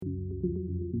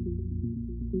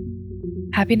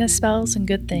Happiness Spells and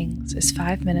Good Things is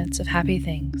 5 minutes of happy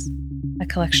things, a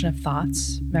collection of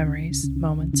thoughts, memories,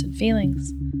 moments, and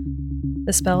feelings.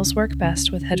 The spells work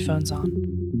best with headphones on,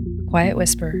 a quiet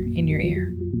whisper in your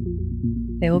ear.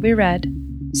 They will be read,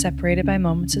 separated by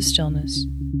moments of stillness,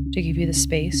 to give you the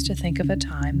space to think of a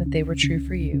time that they were true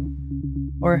for you,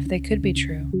 or if they could be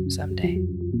true someday.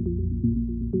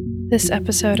 This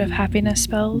episode of Happiness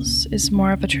Spells is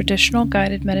more of a traditional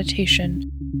guided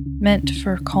meditation meant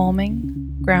for calming,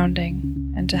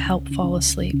 grounding, and to help fall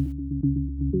asleep.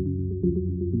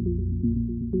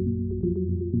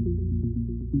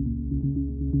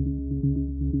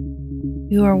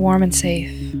 You are warm and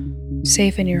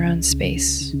safe in your own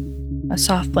space, a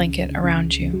soft blanket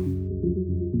around you.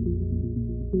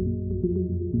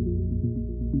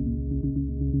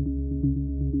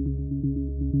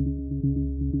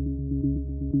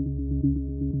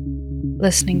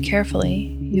 Listening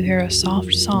carefully, you hear a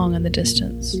soft song in the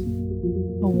distance,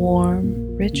 a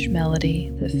warm, rich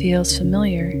melody that feels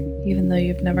familiar even though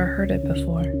you've never heard it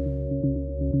before.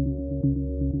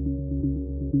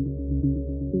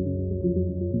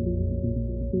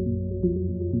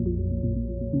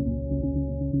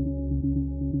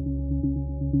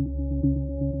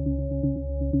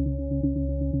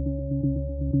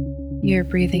 You're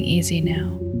breathing easy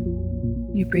now.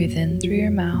 You breathe in through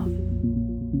your mouth,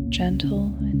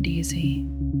 gentle and easy.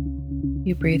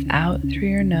 You breathe out through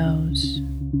your nose,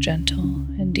 gentle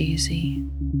and easy.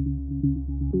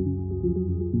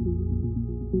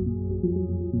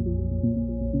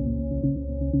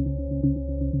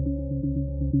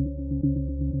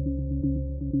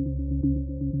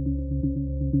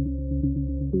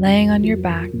 Laying on your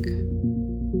back,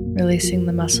 releasing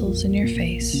the muscles in your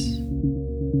face,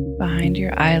 behind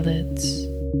your eyelids,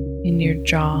 in your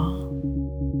jaw,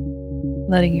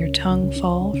 letting your tongue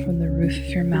fall from the roof of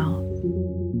your mouth.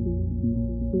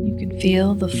 You can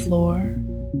feel the floor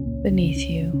beneath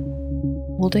you,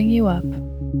 holding you up,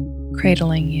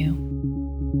 cradling you.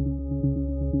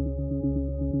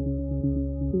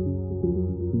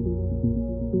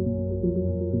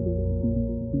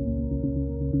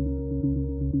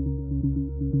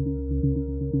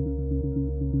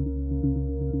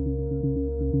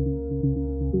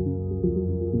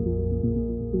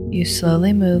 You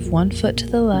slowly move one foot to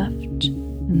the left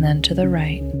and then to the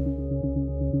right.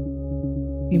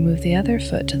 You move the other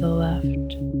foot to the left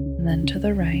and then to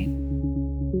the right.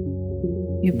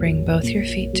 You bring both your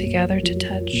feet together to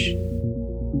touch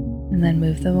and then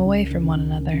move them away from one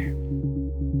another.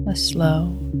 A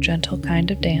slow, gentle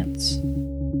kind of dance.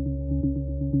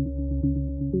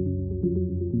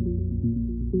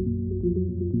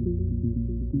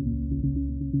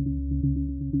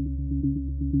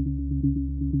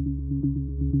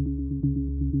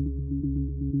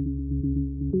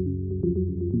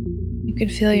 You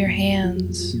can feel your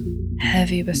hands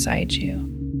heavy beside you.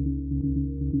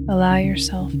 Allow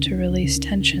yourself to release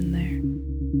tension there.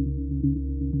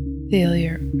 Feel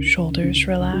your shoulders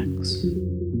relax,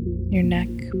 your neck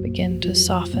begin to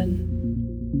soften.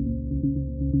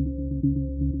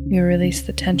 You release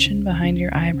the tension behind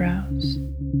your eyebrows,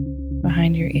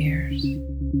 behind your ears.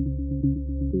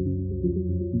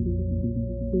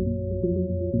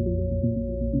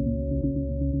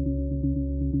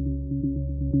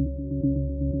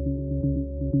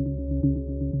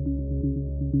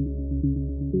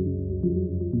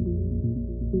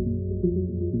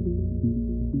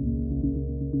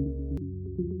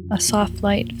 A soft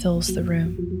light fills the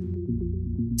room.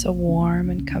 It's a warm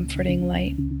and comforting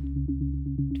light.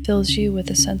 It fills you with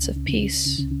a sense of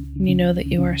peace, and you know that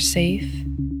you are safe,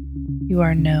 you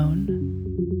are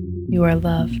known, you are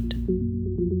loved.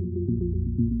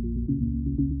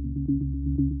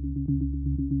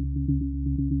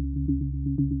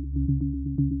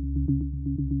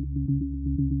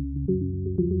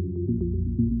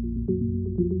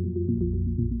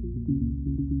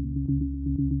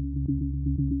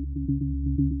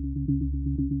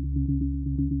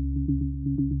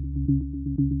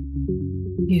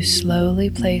 You slowly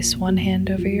place one hand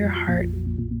over your heart,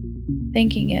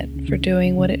 thanking it for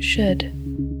doing what it should,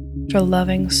 for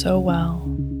loving so well,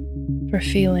 for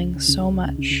feeling so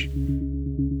much,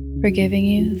 for giving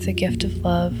you the gift of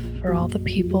love for all the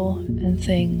people and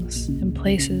things and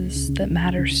places that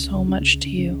matter so much to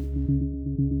you.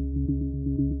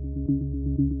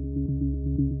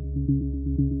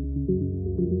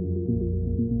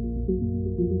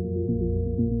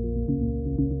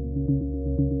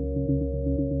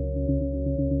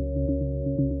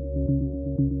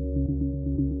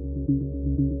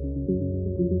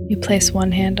 You place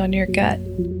one hand on your gut,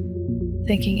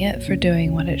 thanking it for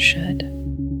doing what it should,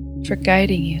 for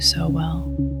guiding you so well,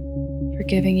 for for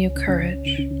giving you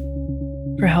courage,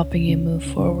 for helping you move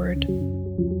forward,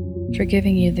 for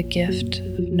giving you the gift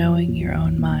of knowing your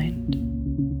own mind.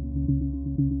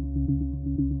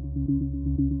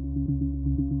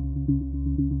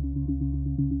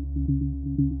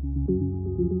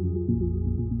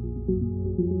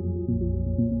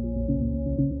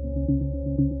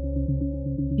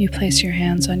 You place your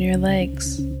hands on your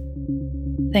legs.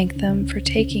 Thank them for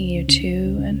taking you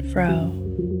to and fro.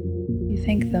 You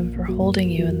thank them for holding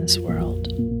you in this world,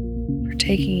 for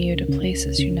taking you to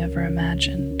places you never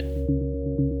imagined,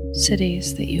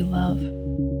 cities that you love.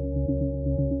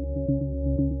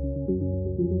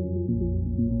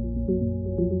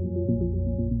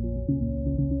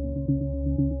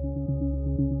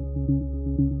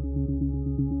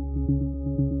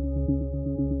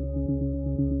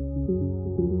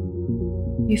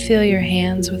 You feel your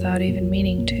hands without even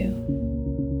meaning to,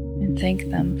 and thank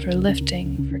them for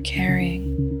lifting, for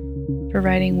carrying, for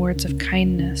writing words of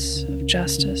kindness, of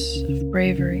justice, of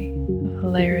bravery, of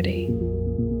hilarity.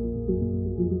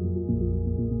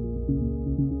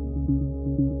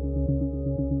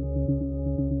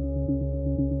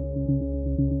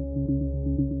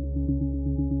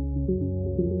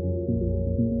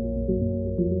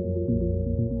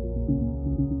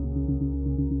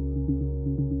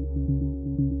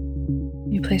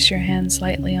 You place your hands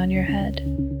lightly on your head,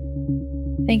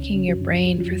 thanking your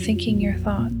brain for thinking your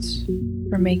thoughts,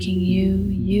 for making you,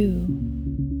 you,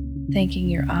 thanking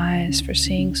your eyes for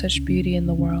seeing such beauty in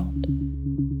the world,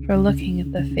 for looking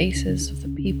at the faces of the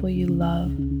people you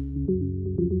love,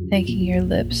 thanking your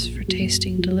lips for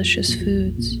tasting delicious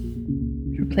foods,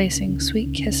 for placing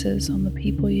sweet kisses on the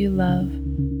people you love,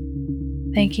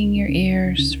 thanking your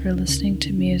ears for listening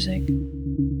to music,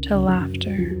 to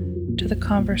laughter, to the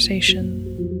conversation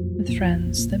with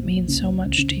friends that mean so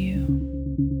much to you.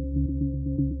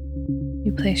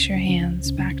 You place your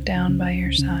hands back down by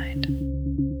your side.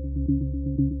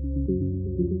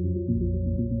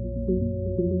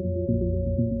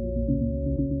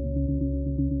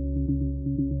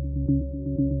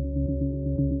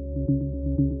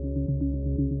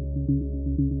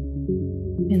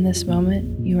 In this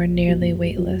moment, you are nearly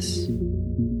weightless.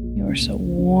 You are so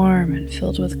warm and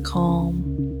filled with calm,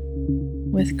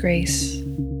 with grace,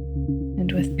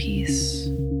 and with peace.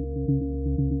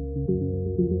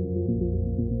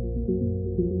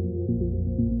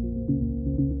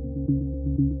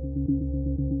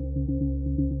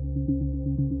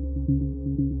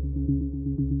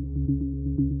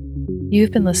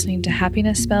 You've been listening to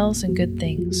Happiness Spells and Good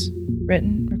Things,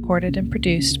 written, recorded, and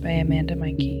produced by Amanda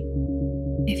Meinke.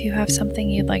 If you have something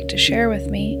you'd like to share with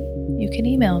me, you can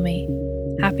email me,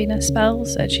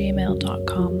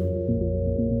 happinessspells@gmail.com.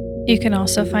 You can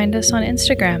also find us on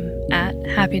Instagram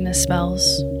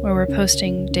 @happinessspells, where we're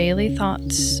posting daily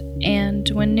thoughts and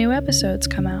when new episodes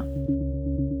come out.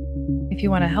 If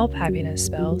you want to help Happiness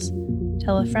Spells,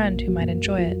 tell a friend who might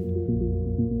enjoy it.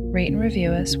 Rate and review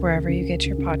us wherever you get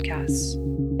your podcasts.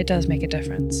 It does make a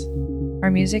difference. Our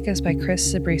music is by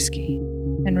Chris Zabriskie.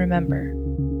 And remember,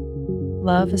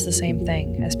 love is the same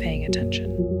thing as paying attention.